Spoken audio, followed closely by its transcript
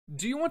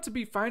Do you want to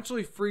be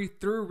financially free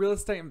through real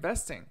estate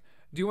investing?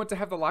 Do you want to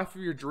have the life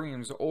of your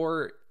dreams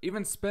or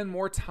even spend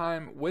more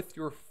time with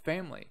your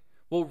family?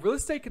 Well, real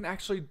estate can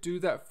actually do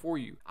that for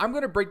you. I'm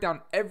going to break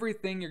down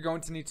everything you're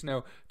going to need to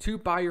know to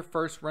buy your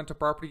first rental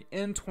property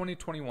in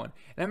 2021.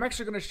 And I'm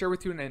actually going to share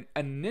with you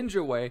a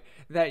ninja way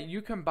that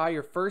you can buy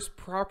your first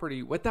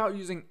property without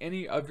using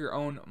any of your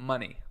own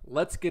money.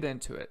 Let's get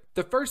into it.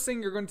 The first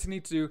thing you're going to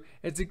need to do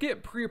is to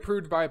get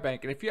pre-approved by a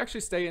bank. And if you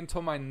actually stay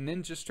until my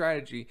ninja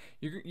strategy,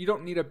 you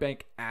don't need a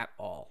bank at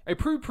all. A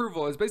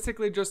pre-approval is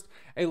basically just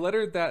a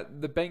letter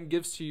that the bank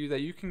gives to you that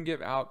you can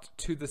give out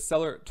to the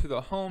seller, to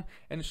the home,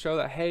 and show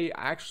that, hey,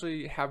 I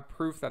actually have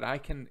proof that I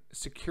can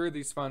secure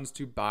these funds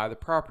to buy the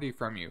property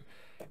from you.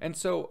 And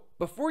so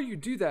before you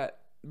do that,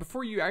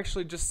 before you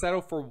actually just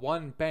settle for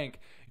one bank,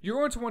 you're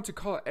going to want to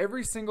call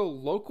every single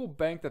local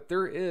bank that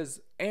there is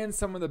and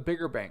some of the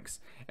bigger banks.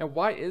 And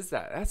why is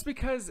that? That's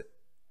because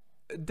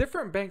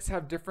different banks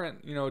have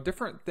different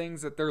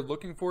things that they're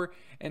looking for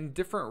and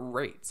different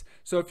rates.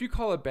 So if you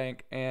call a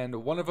bank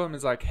and one of them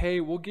is like, hey,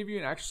 we'll give you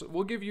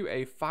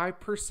a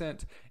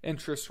 5%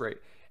 interest rate.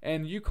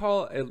 And you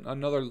call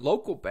another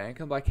local bank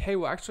and like, hey,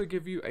 we'll actually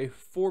give you a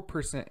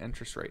 4%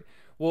 interest rate.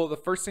 Well, the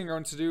first thing you're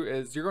going to do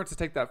is you're going to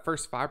take that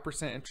first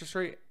 5% interest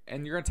rate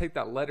and you're going to take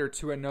that letter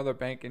to another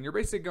bank and you're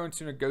basically going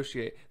to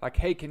negotiate like,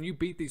 hey, can you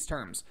beat these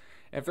terms?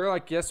 And if they're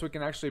like, yes, we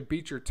can actually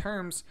beat your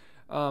terms,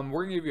 we're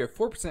going to give you a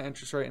 4%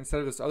 interest rate instead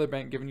of this other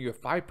bank giving you a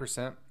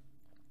 5%.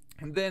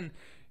 And then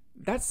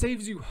that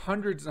saves you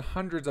hundreds and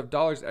hundreds of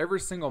dollars every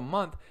single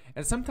month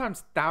and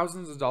sometimes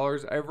thousands of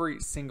dollars every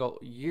single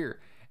year.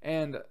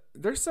 And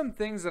there's some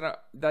things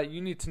that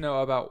you need to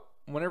know about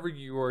whenever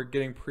you are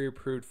getting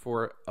pre-approved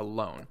for a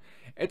loan.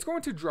 It's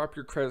going to drop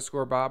your credit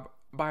score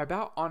by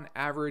about, on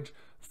average,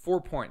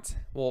 4 points.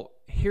 Well,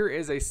 here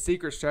is a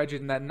secret strategy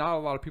that not a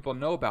lot of people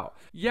know about.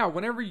 Yeah,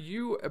 whenever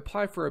you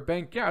apply for a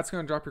bank, yeah, it's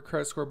going to drop your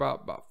credit score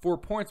about 4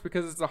 points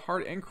because it's a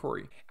hard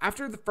inquiry.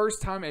 After the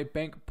first time a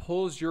bank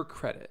pulls your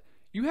credit,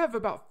 you have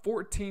about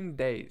 14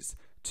 days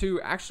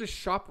to actually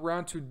shop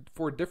around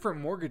for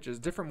different mortgages,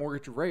 different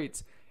mortgage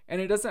rates, and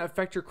it doesn't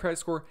affect your credit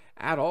score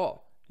at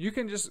all. You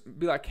can just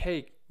be like,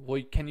 hey,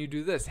 well, can you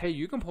do this? Hey,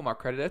 you can pull my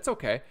credit. It's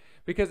okay.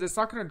 Because it's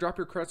not going to drop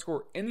your credit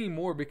score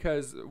anymore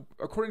because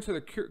according to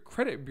the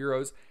credit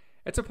bureaus,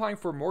 it's applying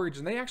for a mortgage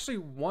and they actually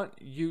want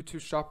you to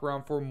shop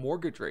around for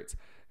mortgage rates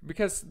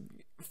because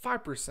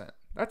 5%,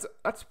 that's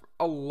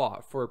a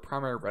lot for a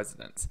primary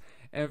residence.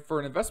 And for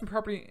an investment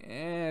property,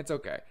 it's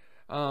okay.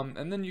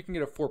 And then you can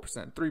get a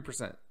 4%,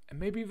 3%, and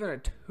maybe even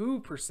a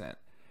 2%.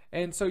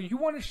 And so you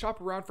want to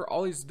shop around for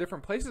all these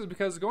different places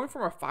because going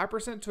from a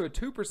 5% to a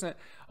 2%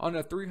 on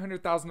a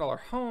 $300,000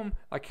 home,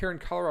 like here in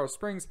Colorado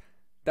Springs,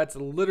 that's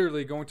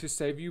literally going to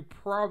save you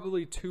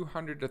probably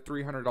 $200 to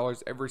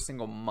 $300 every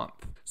single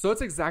month. So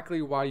that's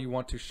exactly why you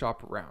want to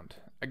shop around.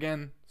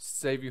 Again,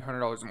 save you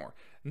 $100 more.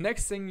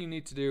 Next thing you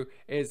need to do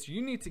is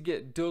you need to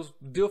get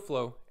deal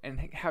flow and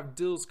have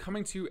deals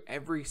coming to you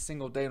every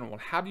single day. And well,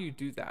 how do you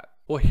do that?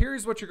 Well,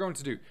 here's what you're going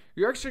to do.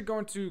 You're actually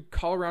going to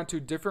call around to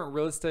different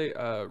real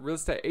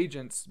estate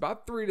agents,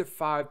 about 3 to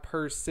 5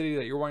 per city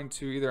that you're wanting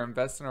to either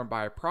invest in or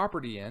buy a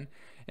property in.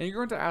 And you're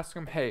going to ask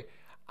them, hey,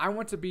 I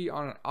want to be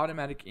on an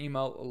automatic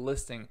email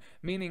listing,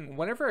 meaning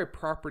whenever a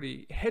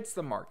property hits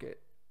the market,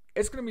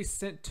 it's going to be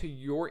sent to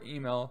your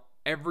email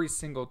every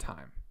single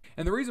time.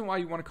 And the reason why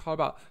you want to call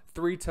about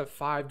 3 to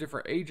 5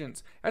 different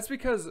agents, that's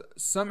because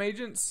some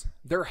agents,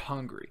 they're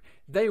hungry.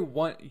 They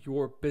want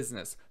your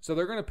business. So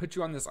they're going to put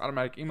you on this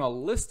automatic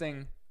email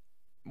listing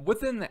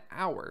within the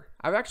hour.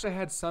 I've actually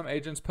had some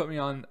agents put me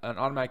on an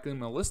automatic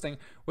email listing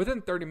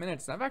within 30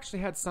 minutes. And I've actually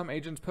had some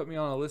agents put me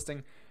on a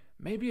listing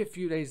maybe a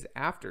few days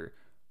after.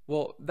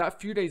 Well, that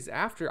few days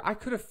after, I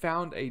could have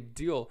found a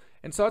deal.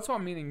 And so that's what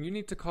I'm meaning. You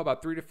need to call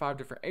about 3 to 5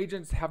 different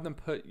agents, have them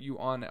put you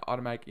on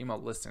automatic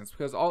email listings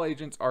because all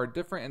agents are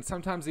different. And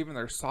sometimes even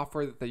their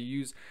software that they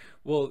use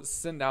will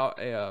send out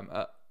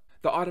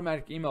the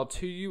automatic email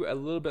to you a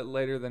little bit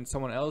later than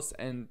someone else.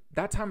 And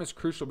that time is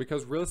crucial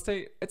because real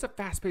estate, it's a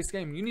fast-paced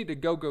game. You need to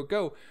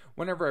go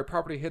whenever a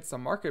property hits the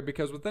market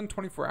because within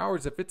 24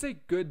 hours, if it's a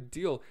good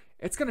deal,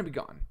 it's going to be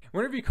gone.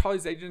 Whenever you call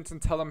these agents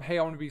and tell them, hey,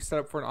 I want to be set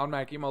up for an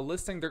automatic email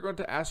listing, they're going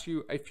to ask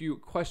you a few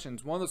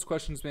questions. One of those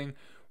questions being,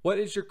 what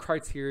is your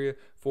criteria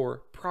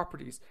for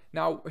properties?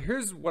 Now,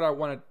 here's what I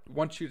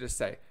want you to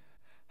say.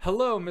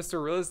 Hello,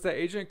 Mr. Real Estate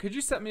Agent. Could you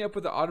set me up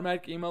with an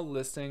automatic email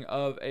listing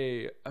of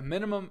a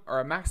minimum or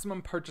a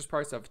maximum purchase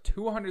price of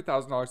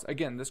 $200,000?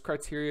 Again, this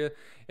criteria,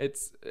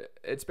 it's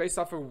based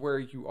off of where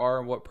you are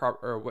and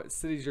what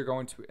cities you're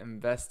going to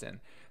invest in.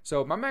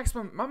 So my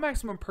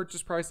maximum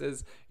purchase price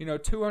is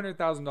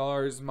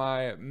 $200,000.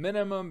 My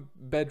minimum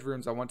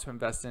bedrooms I want to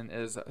invest in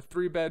is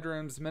 3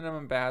 bedrooms,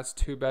 minimum baths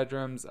 2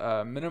 bedrooms,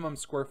 minimum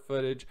square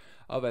footage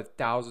of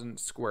 1,000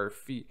 square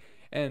feet.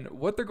 And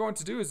what they're going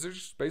to do is they're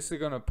just basically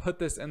going to put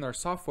this in their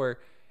software,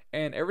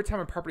 and every time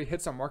a property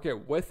hits on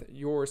market with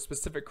your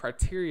specific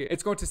criteria,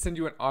 it's going to send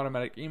you an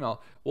automatic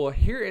email. Well,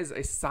 here is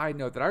a side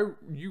note that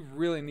you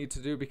really need to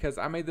do because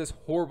I made this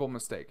horrible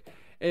mistake.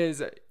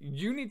 is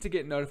you need to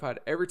get notified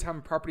every time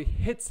a property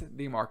hits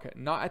the market,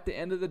 not at the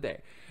end of the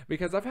day.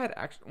 Because I've had,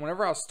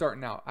 whenever I was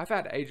starting out, I've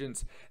had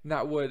agents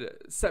that would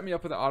set me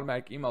up with an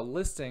automatic email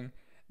listing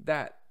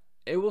that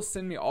it will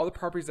send me all the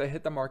properties that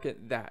hit the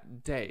market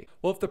that day.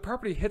 Well, if the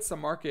property hits the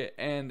market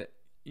and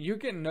you're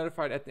getting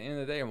notified at the end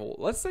of the day, well,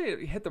 let's say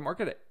it hit the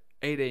market at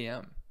 8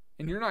 a.m.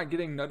 and you're not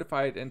getting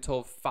notified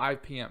until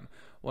 5 p.m.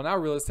 Well, now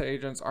real estate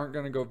agents aren't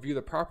going to go view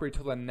the property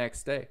till the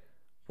next day.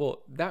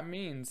 Well, that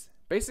means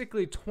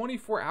basically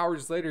 24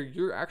 hours later,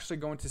 you're actually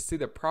going to see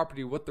the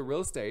property with the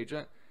real estate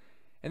agent.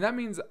 And that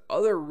means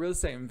other real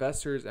estate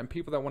investors and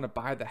people that want to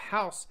buy the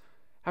house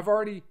have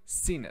already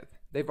seen it.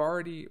 They've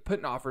already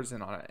put offers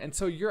in on it. And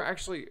so you're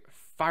actually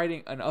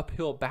fighting an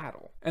uphill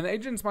battle. And the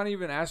agents might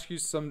even ask you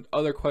some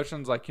other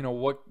questions like,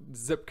 what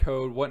zip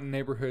code, what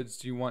neighborhoods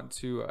do you want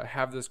to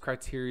have this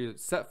criteria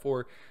set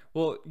for?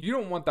 Well, you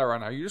don't want that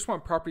right now. You just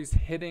want properties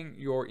hitting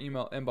your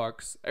email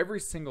inbox every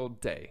single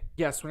day.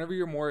 Yes, whenever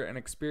you're more an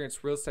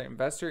experienced real estate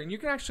investor, and you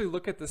can actually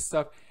look at this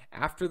stuff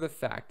after the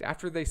fact,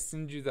 after they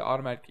send you the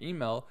automatic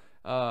email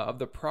of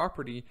the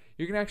property,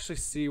 you can actually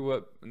see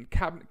what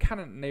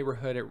kind of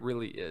neighborhood it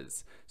really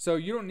is. So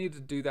you don't need to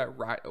do that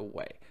right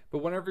away. But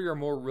whenever you're a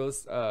more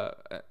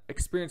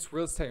experienced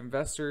real estate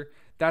investor,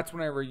 that's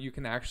whenever you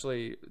can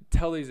actually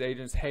tell these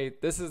agents, hey,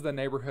 this is the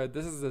neighborhood,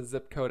 this is the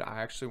zip code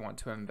I actually want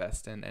to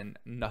invest in, and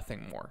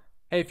nothing more.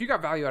 Hey, if you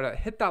got value out of it,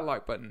 hit that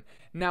like button.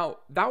 Now,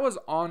 that was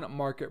on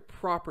market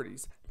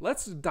properties.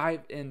 Let's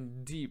dive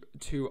in deep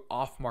to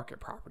off market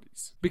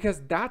properties,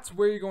 because that's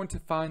where you're going to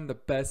find the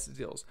best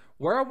deals.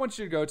 Where I want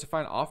you to go to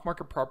find off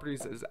market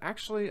properties is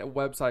actually a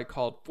website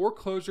called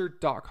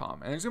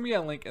foreclosure.com. And there's going to be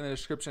a link in the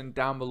description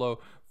down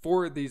below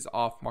for these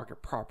off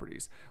market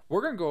properties.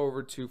 We're going to go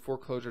over to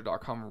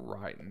foreclosure.com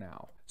right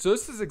now. So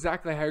this is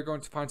exactly how you're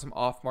going to find some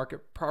off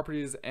market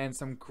properties and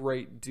some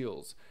great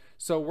deals.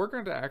 So we're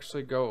going to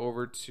actually go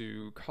over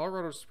to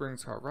Colorado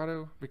Springs,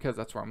 Colorado, because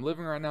that's where I'm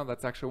living right now.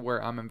 That's actually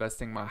where I'm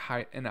investing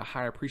in a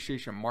high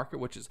appreciation market,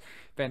 which is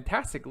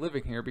fantastic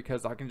living here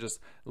because I can just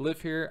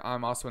live here.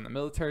 I'm also in the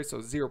military, so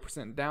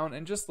 0% down,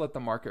 and just let the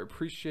market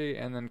appreciate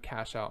and then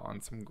cash out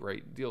on some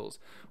great deals.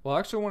 Well, I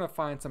actually want to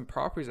find some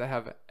properties that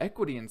have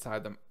equity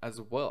inside them as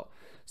well.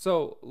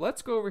 So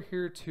let's go over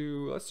here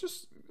to,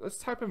 let's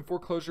type in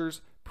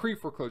foreclosures,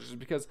 pre-foreclosures,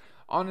 because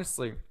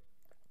honestly,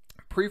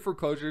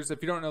 pre-foreclosures,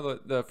 if you don't know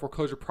the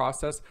foreclosure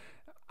process,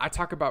 I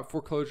talk about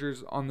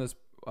foreclosures on this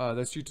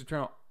YouTube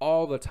channel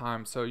all the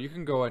time. So you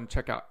can go and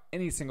check out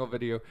any single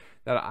video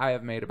that I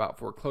have made about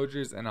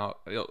foreclosures, and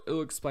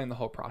it'll explain the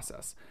whole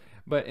process.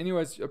 But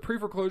anyways, a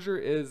pre-foreclosure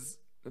is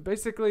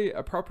basically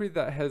a property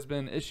that has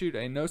been issued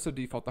a notice of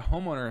default. The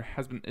homeowner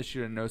has been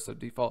issued a notice of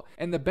default,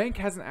 and the bank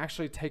hasn't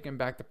actually taken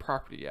back the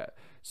property yet.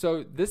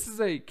 So this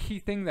is a key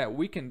thing that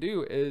we can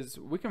do, is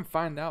we can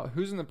find out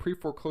who's in the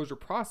pre-foreclosure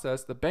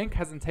process. The bank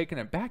hasn't taken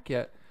it back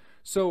yet.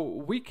 So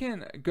we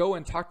can go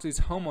and talk to these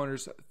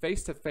homeowners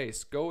face to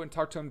face, go and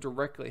talk to them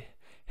directly,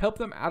 help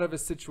them out of a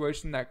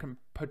situation that can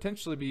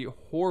potentially be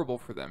horrible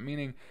for them,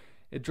 meaning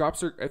it drops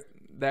their, if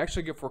they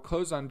actually get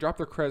foreclosed on, drop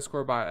their credit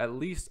score by at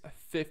least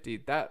 50.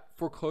 That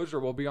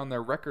foreclosure will be on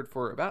their record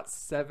for about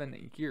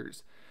 7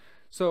 years.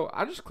 So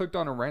I just clicked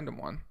on a random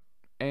one,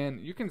 and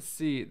you can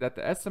see that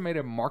the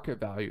estimated market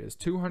value is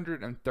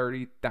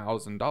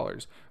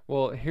 $230,000.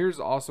 Well, here's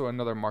also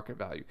another market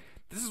value.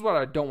 This is what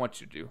I don't want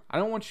you to do. I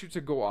don't want you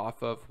to go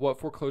off of what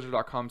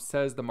foreclosure.com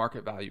says the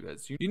market value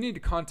is. You need to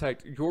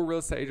contact your real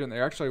estate agent that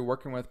you're actually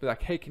working with, be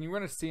like, hey, can you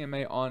run a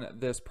CMA on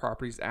this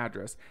property's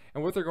address?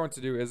 And what they're going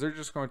to do is they're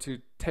just going to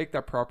take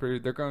that property,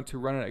 they're going to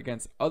run it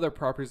against other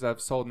properties that have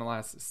sold in the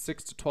last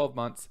 6 to 12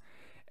 months,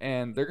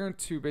 and they're going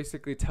to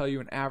basically tell you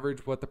an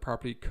average what the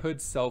property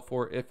could sell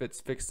for if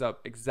it's fixed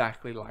up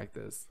exactly like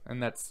this.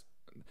 And that's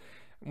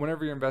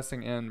whenever you're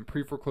investing in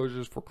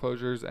pre-foreclosures,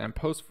 foreclosures, and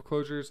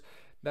post-foreclosures,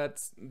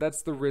 that's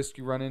the risk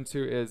you run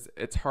into, is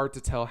it's hard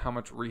to tell how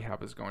much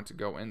rehab is going to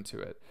go into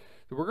it.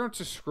 So we're going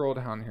to scroll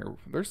down here.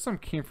 There's some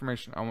key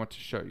information I want to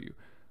show you.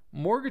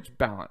 Mortgage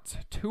balance,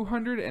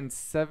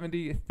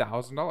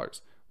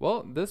 $270,000.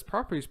 Well, this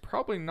property is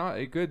probably not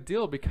a good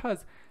deal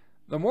because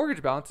the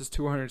mortgage balance is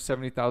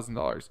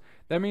 $270,000.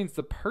 That means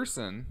the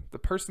person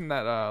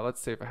that, let's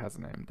see if it has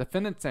a name,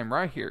 defendant's name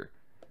right here,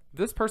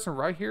 this person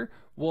right here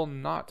will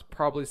not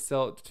probably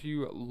sell it to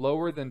you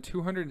lower than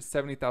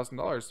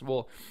 $270,000.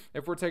 Well,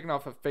 if we're taking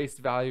off of face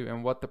value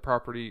and what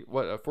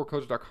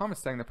foreclosure.com is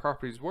saying the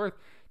property is worth,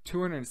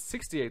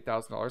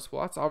 $268,000,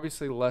 well, that's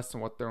obviously less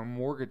than what their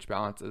mortgage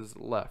balance is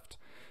left.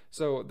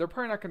 So they're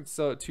probably not going to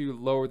sell it to you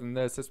lower than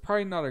this. It's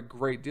probably not a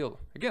great deal.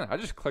 Again, I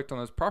just clicked on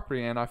this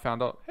property and I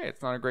found out, hey,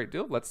 it's not a great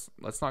deal. Let's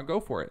not go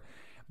for it.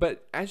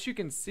 But as you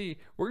can see,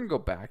 we're going to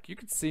go back. You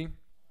can see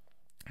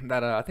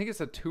that I think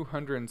it's a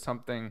 200 and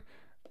something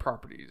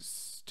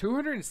properties,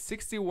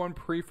 261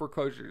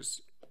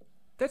 pre-foreclosures.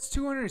 That's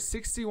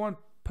 261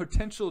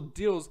 potential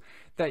deals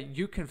that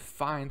you can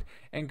find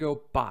and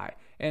go buy.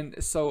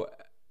 And so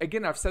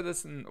again, I've said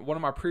this in one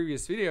of my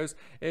previous videos,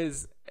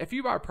 is if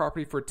you buy a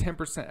property for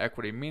 10%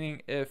 equity,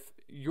 meaning if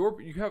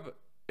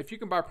if you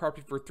can buy a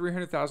property for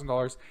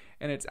 $300,000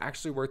 and it's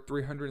actually worth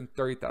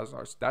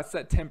 $330,000, that's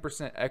that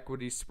 10%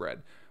 equity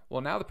spread.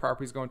 Well, now the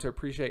property is going to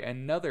appreciate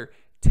another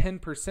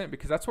 10%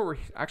 because that's what we're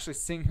actually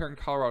seeing here in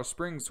Colorado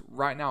Springs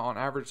right now on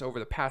average over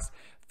the past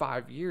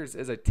 5 years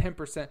is a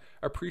 10%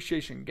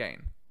 appreciation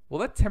gain.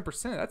 Well, that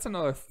 10%, that's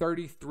another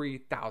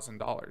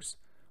 $33,000.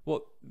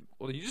 Well,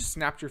 you just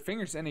snapped your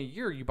fingers in a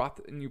year. You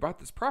bought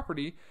this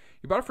property.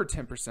 You bought it for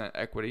 10%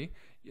 equity.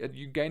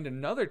 You gained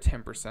another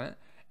 10%,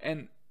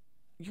 and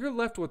you're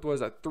left with what is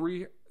that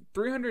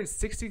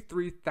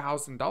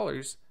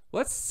 $363,000.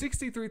 Well, that's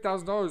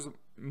 $63,000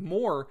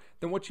 more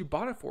than what you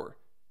bought it for.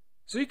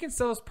 So you can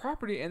sell this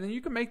property, and then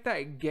you can make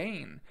that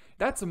gain.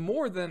 That's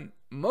more than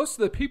most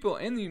of the people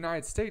in the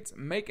United States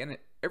make in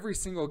every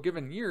single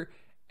given year.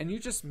 And you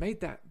just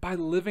made that by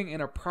living in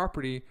a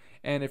property.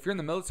 And if you're in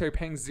the military,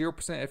 paying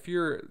 0%, if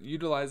you're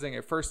utilizing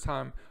a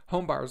first-time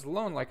homebuyer's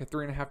loan, like a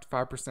 3.5% to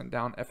 5%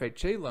 down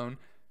FHA loan,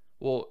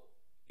 well,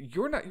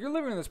 you're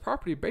living in this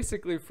property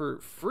basically for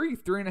free,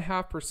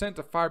 3.5%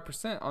 to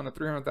 5% on a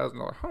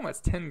 $300,000 home.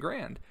 That's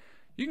 $10,000.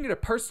 You can get a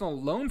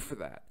personal loan for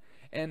that,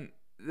 and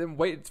then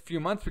wait a few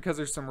months because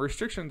there's some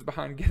restrictions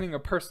behind getting a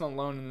personal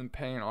loan and then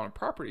paying on a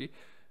property.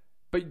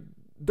 But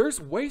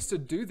there's ways to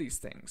do these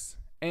things.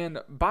 And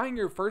buying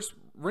your first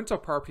rental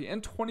property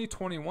in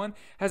 2021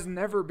 has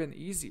never been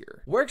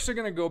easier. We're actually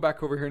going to go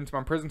back over here into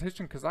my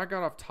presentation because I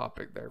got off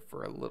topic there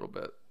for a little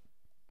bit.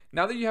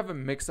 Now that you have a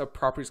mix of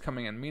properties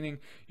coming in, meaning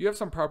you have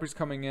some properties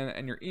coming in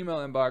and your email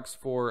inbox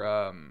for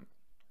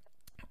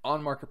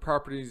on-market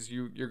properties,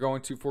 you're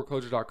going to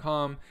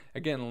foreclosure.com.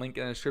 Again, link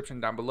in the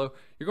description down below.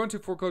 You're going to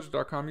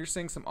foreclosure.com. You're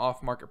seeing some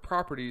off-market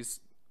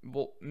properties.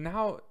 Well,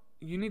 now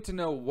you need to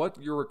know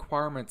what your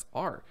requirements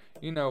are.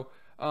 We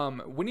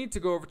need to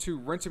go over to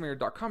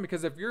Rentometer.com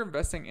because if you're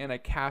investing in a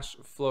cash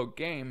flow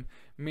game,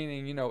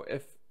 meaning,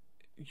 if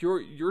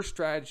your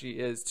strategy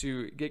is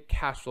to get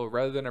cash flow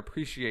rather than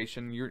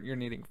appreciation, you're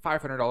needing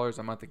 $500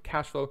 a month in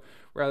cash flow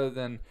rather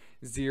than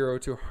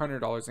 $0 to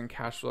 $100 in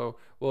cash flow.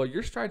 Well,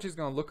 your strategy is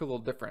going to look a little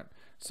different.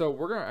 So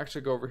we're going to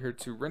actually go over here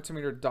to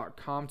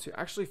Rentometer.com to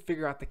actually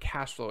figure out the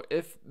cash flow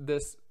if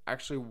this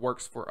actually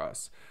works for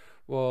us.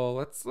 Well,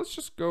 let's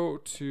just go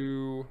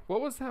to what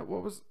was that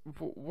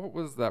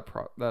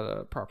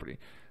property?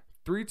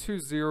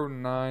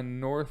 3209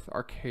 North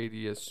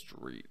Arcadia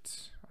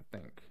Street, I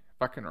think,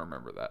 if I can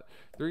remember that.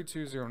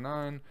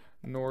 3209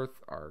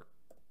 North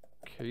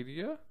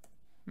Arcadia.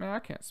 Man, I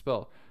can't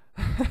spell.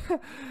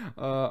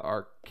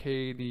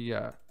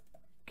 Arcadia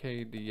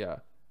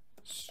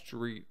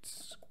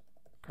Street,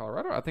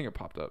 Colorado. I think it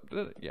popped up.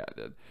 Did it? Yeah, it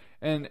did.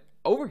 And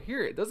over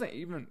here, it doesn't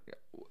even.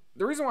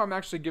 The reason why I'm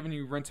actually giving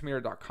you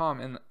Rentometer.com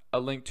and a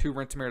link to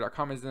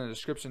Rentometer.com is in the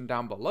description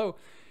down below.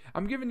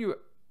 I'm giving you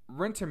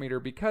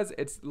Rentometer because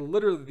it's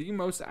literally the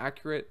most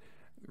accurate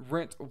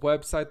rent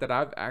website that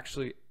I've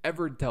actually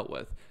ever dealt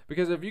with.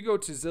 Because if you go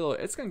to Zillow,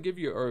 it's going to give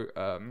you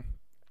an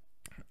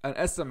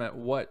estimate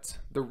what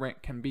the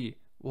rent can be.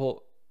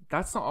 Well,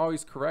 that's not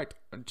always correct.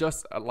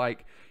 Just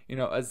like, a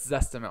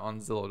Zestimate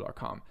on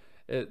Zillow.com.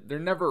 They're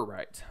never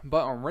right,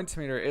 but on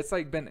Rentometer, it's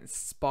like been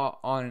spot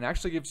on and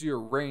actually gives you a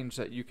range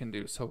that you can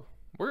do. So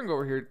we're gonna go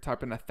over here,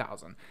 type in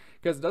 1,000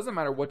 because it doesn't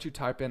matter what you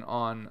type in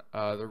on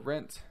the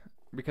rent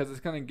because it's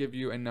gonna give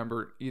you a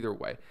number either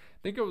way. I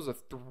think it was a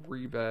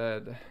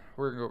 3-bed.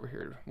 We're gonna go over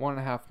here,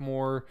 1.5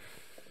 more.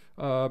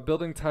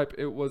 Building type,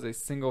 it was a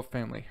single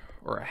family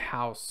or a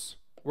house.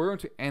 We're going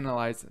to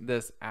analyze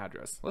this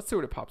address. Let's see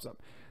what it pops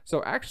up.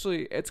 So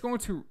actually, it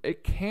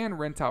can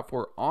rent out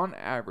for on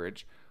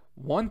average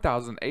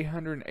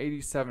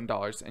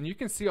 $1,887, and you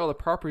can see all the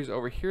properties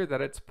over here that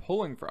it's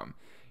pulling from.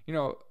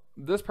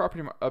 This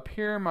property up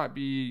here might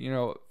be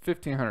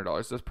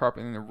 $1,500. This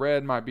property in the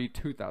red might be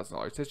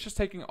 $2,000. It's just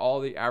taking all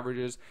the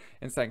averages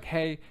and saying,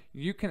 hey,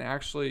 you can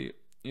actually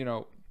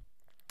you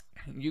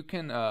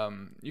can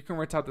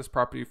rent out this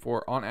property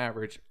for on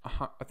average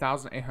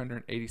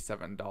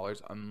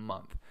 $1,887 a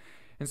month.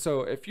 And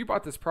so if you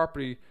bought this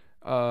property,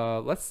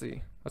 let's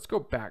go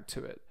back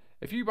to it.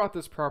 If you bought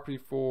this property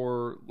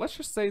for, let's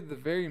just say the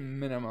very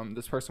minimum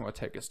this person would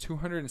take is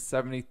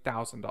 $270,000.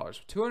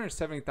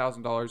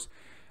 $270,000,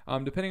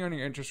 depending on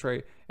your interest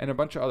rate and a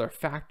bunch of other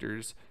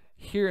factors,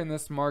 here in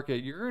this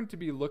market, you're going to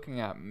be looking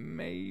at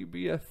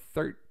maybe a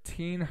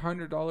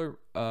 $1,300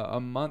 a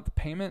month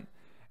payment.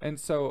 And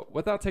so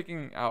without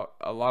taking out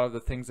a lot of the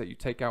things that you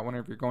take out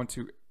whenever you're going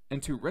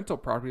into rental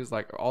properties,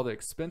 like all the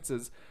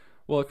expenses,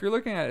 well, if you're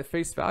looking at it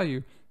face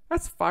value,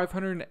 that's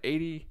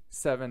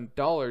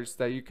 $587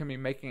 that you can be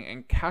making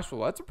in cash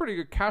flow. That's a pretty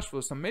good cash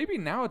flow. So maybe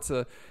now it's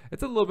a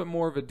little bit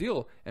more of a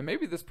deal. And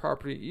maybe this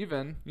property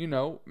even,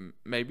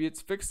 maybe it's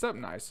fixed up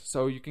nice.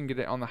 So you can get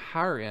it on the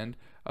higher end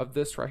of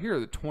this right here,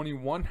 the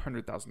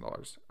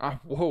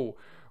 $2,100,000.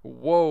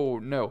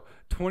 No,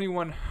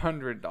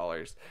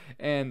 $2,100.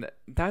 And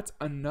that's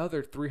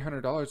another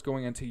 $300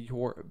 going into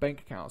your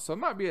bank account. So it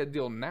might be a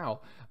deal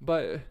now,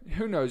 but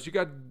who knows? You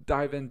got to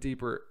dive in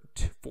deeper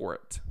for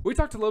it. We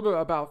talked a little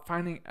bit about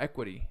finding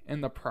equity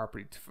in the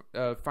property,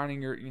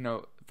 finding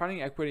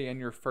equity in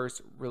your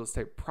first real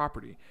estate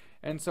property.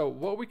 And so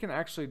what we can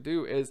actually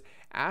do is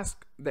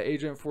ask the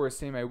agent for a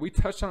CMA. We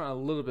touched on it a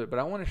little bit, but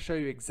I want to show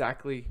you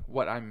exactly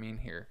what I mean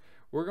here.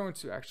 We're going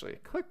to actually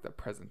click the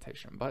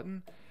presentation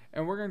button,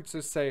 and we're going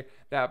to say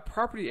that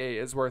property A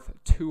is worth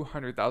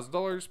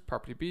 $200,000,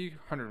 property B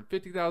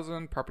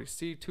 $150,000, property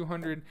C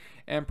 $200,000,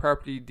 and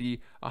property D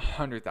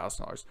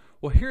 $100,000.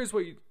 Well, here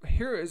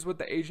is what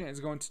the agent is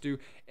going to do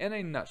in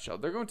a nutshell.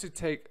 They're going to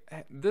take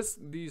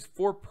these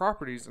 4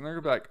 properties, and they're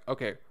going to be like,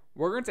 okay,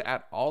 we're going to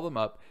add all of them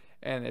up,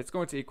 and it's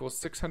going to equal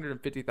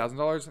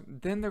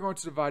 $650,000. Then they're going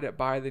to divide it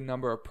by the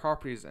number of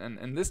properties, and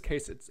in this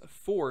case it's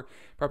 4,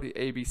 property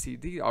A, B, C,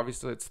 D,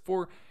 obviously it's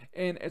 4,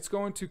 and it's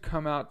going to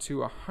come out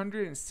to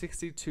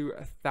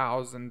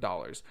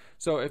 $162,000.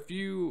 So if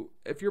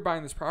you're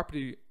buying this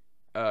property,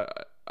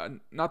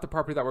 not the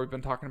property that we've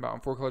been talking about on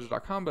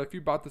foreclosure.com, but if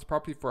you bought this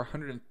property for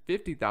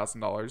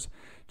 $150,000,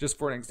 just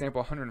for an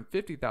example,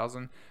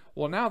 $150,000,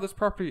 well, now this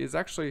property is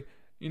actually,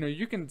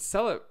 you can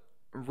sell it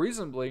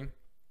reasonably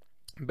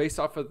based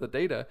off of the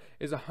data,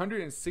 is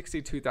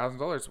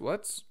 $162,000. Well,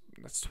 that's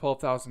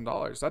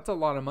 $12,000. That's a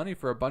lot of money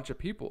for a bunch of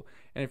people.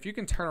 And if you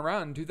can turn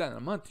around and do that in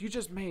a month, you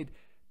just made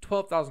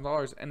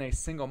 $12,000 in a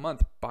single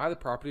month. Buy the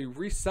property,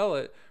 resell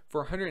it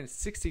for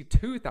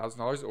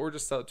 $162,000, or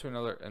just sell it to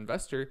another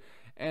investor,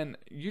 and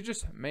you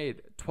just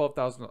made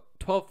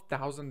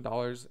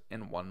 $12,000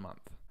 in 1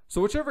 month.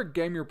 So whichever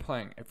game you're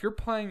playing, if you're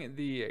playing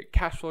the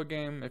cash flow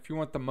game, if you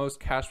want the most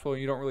cash flow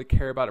and you don't really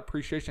care about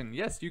appreciation,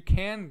 yes, you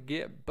can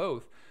get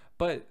both,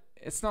 but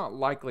it's not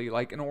likely.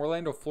 Like in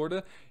Orlando,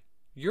 Florida,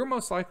 you're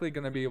most likely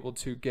going to be able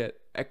to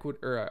get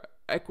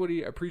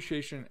equity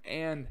appreciation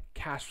and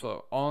cash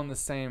flow all in the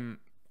same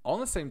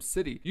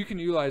city. You can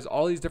utilize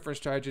all these different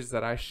strategies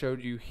that I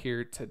showed you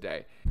here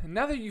today. And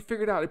now that you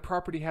figured out a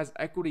property has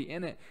equity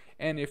in it,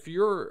 and if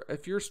your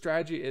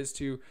strategy is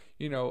to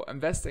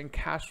invest in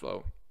cash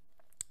flow,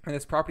 and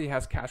this property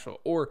has cash flow,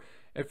 or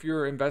if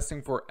you're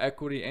investing for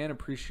equity and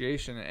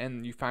appreciation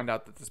and you find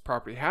out that this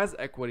property has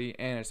equity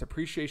and it's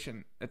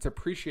appreciating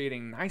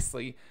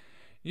nicely,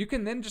 you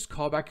can then just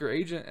call back your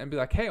agent and be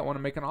like, hey, I want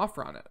to make an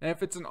offer on it. And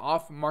if it's an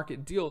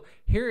off-market deal,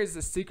 here is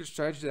the secret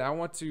strategy that I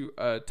want to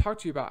talk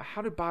to you about,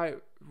 how to buy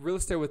real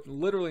estate with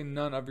literally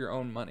none of your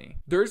own money.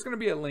 There's going to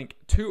be a link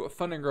to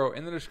Fund&Grow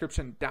in the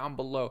description down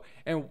below.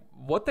 And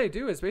what they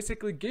do is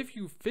basically give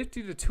you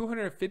 $50,000 to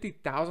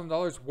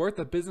 $250,000 worth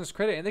of business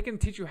credit, and they can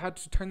teach you how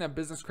to turn that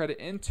business credit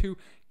into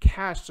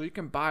cash so you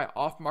can buy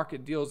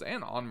off-market deals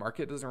and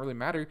on-market. It doesn't really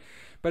matter,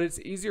 but it's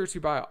easier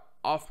to buy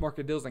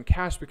off-market deals in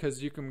cash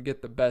because you can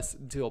get the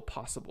best deal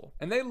possible.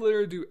 And they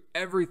literally do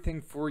everything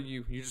for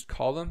you. You just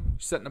call them, you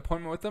set an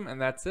appointment with them,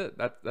 and that's it.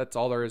 That's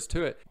all there is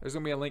to it. There's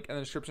gonna be a link in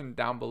the description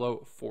down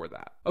below for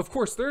that. Of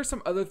course, there are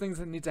some other things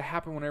that need to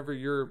happen whenever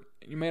you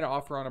made an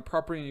offer on a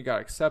property and you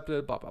got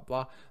accepted, blah blah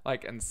blah,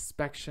 like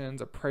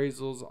inspections,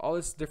 appraisals, all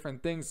this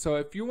different things. So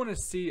if you want to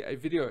see a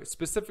video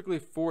specifically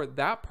for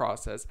that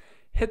process,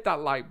 hit that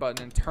like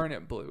button and turn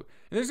it blue.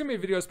 And there's gonna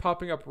be videos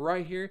popping up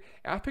right here.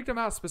 I picked them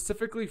out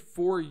specifically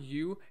for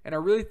you, and I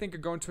really think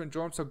you're going to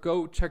enjoy them, so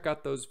go check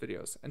out those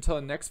videos. Until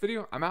the next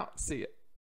video, I'm out. See ya.